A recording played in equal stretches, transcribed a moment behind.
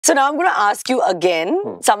So now I'm going to ask you again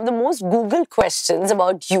some of the most Googled questions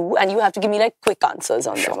about you, and you have to give me like quick answers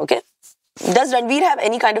on them, okay? Does Ranveer have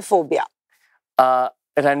any kind of phobia?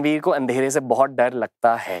 Ranveer को अंधेरे से बहुत डर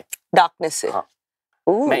लगता है. Darkness से? हाँ.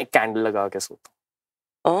 Ooh. मैं एक कैंडल लगा के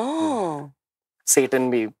सोता हूँ. सेटन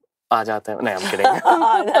भी आ जाता है. नहीं, I'm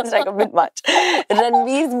kidding. That's like a bit much.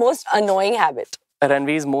 Ranveer's most annoying habit?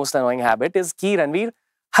 Ranveer's most annoying habit is कि रणवीर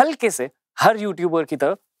हल्के से हर यूट्यूबर की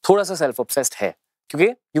तरह थोड़ा सा सेल्फ ऑब्सेस्ड है.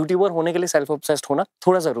 क्योंकि यूट्यूबर होने के लिए सेल्फ ऑब्सेस्ड होना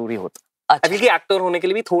थोड़ा जरूरी होता है. अच्छा. कि एक्टर होने के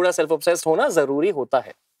लिए भी थोड़ा सेल्फ ऑब्सेस्ड होना जरूरी होता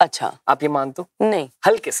है. अच्छा. आप ये मानते हो? नहीं.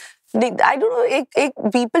 हल्के से. I don't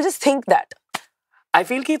know. People just think that. I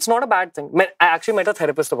feel कि it's not a bad thing. I actually met a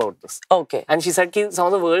therapist about this. Okay. And she said कि some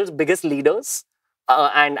of the world's biggest leaders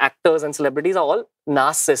and actors and celebrities are all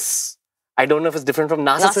narcissists. I don't know if it's different from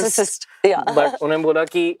narcissist. Yeah. But उन्होंने बोला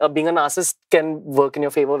कि being a narcissist can work in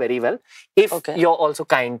your favor very well if you're also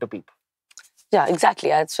kind to people. Yeah,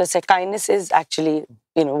 exactly. As I said, kindness is actually,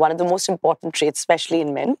 one of the most important traits, especially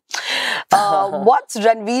in men. What's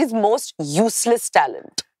Ranveer's most useless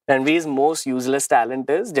talent? Ranveer's most useless talent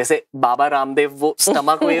is जैसे बाबा रामदेव वो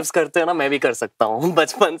stomach waves करते हैं ना, मैं भी कर सकता हूँ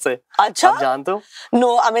बचपन से. अच्छा? आप जानते हो? No,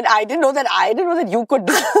 I mean I didn't know that you could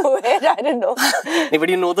do it. I didn't know. But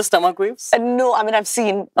you know the stomach waves? No, I mean I've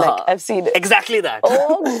seen it. Exactly that.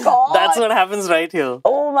 Oh God. That's what happens right here.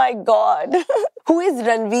 Oh my God. Who is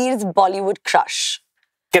Ranveer's Bollywood crush?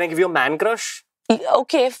 Can I give you a man crush?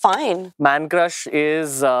 Okay, fine. Man crush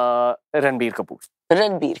is Ranveer Kapoor.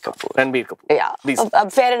 Ranveer Kapoor. Yeah.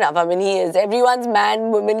 Fair enough. I mean, he is everyone's man,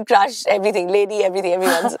 woman crush, everything, lady, everything,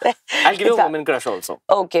 everyone's. I'll give you a woman crush also.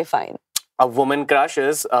 Okay, fine. A woman crush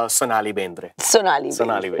is Sonali Bendre. Sonali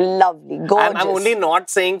Bendre. Lovely, gorgeous. I'm only not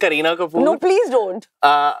saying Kareena Kapoor. No, please don't.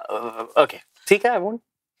 Okay. ठीक है, I won't.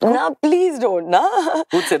 No, please don't. No.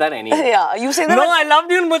 Who'd say that anyway? Yeah, you say that. No, I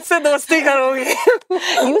loved you. मुझसे दोस्ती करोगे.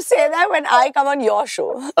 You say that when I come on your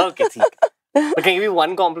show. Okay, ठीक है. But can I give you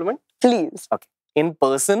one compliment? Please. Okay. In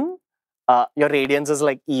person, your radiance is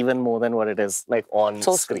like even more than what it is like on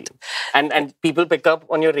screen. And people pick up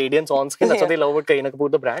on your radiance on screen. That's what they love about Kareena Kapoor,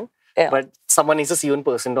 the brand. Yeah. But someone needs to see you in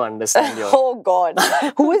person to understand your... Oh God.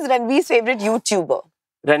 Who is Ranveer's favorite YouTuber?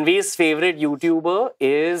 Ranveer's favorite YouTuber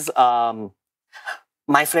is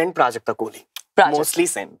my friend Prajakta Kohli. Mostly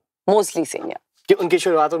Sen. Mostly Sen, yeah. कि उनकी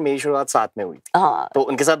शुरुआत और मेरी शुरुआत साथ में हुई थी. हाँ. तो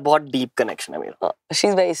उनके साथ बहुत deep connection है मेरा.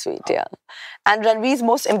 She's very sweet, yeah. And Ranveer's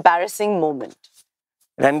most embarrassing moment?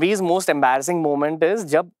 Ranveer's most embarrassing moment is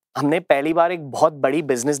जब हमने पहली बार एक बहुत बड़ी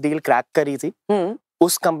business deal crack करी थी.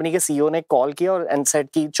 उस कंपनी के CEO ने कॉल किया और and said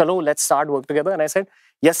कि चलो let's start work together. And I said,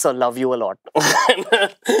 yes sir, love you a lot.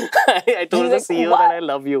 I told the CEO that I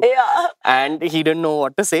love you. Yeah. And he didn't know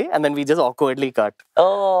what to say. And then we just awkwardly cut.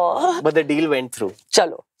 Oh. But the deal went through.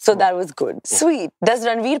 Chalo. So that was good. Sweet. Does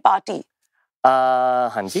Ranveer party?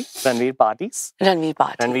 Hanji. Ranveer parties. Ranveer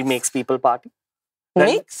parties. Ranveer makes people party.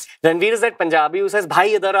 Makes? Ranveer is that Punjabi who says,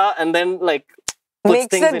 bhai idhar aa, and then like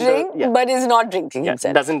makes a drink, but is not drinking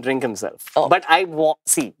himself. Doesn't drink himself. Oh. But I want,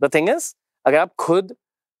 see, the thing is, अगर आप खुद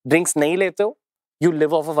drinks नहीं लेते हो, you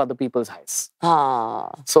live off of other people's highs.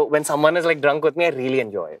 So when someone is like drunk with me, I really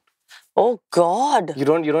enjoy it. Oh God. You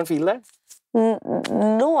don't feel that?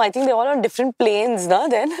 No, I think they're all on different planes, na,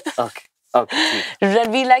 then. Okay. Okay.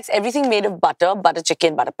 Ranveer likes everything made of butter, butter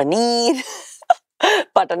chicken, butter paneer,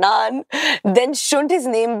 butter naan. Then shouldn't his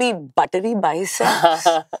name be Buttery Biceps?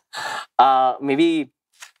 Maybe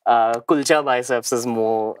kulcha biceps is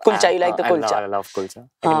more... Kulcha, you like the kulcha? I love kulcha.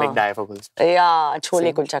 I can like die for kulcha. Yeah,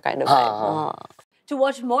 chole kulcha kind of vibe. To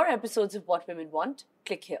watch more episodes of What Women Want,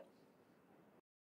 click here.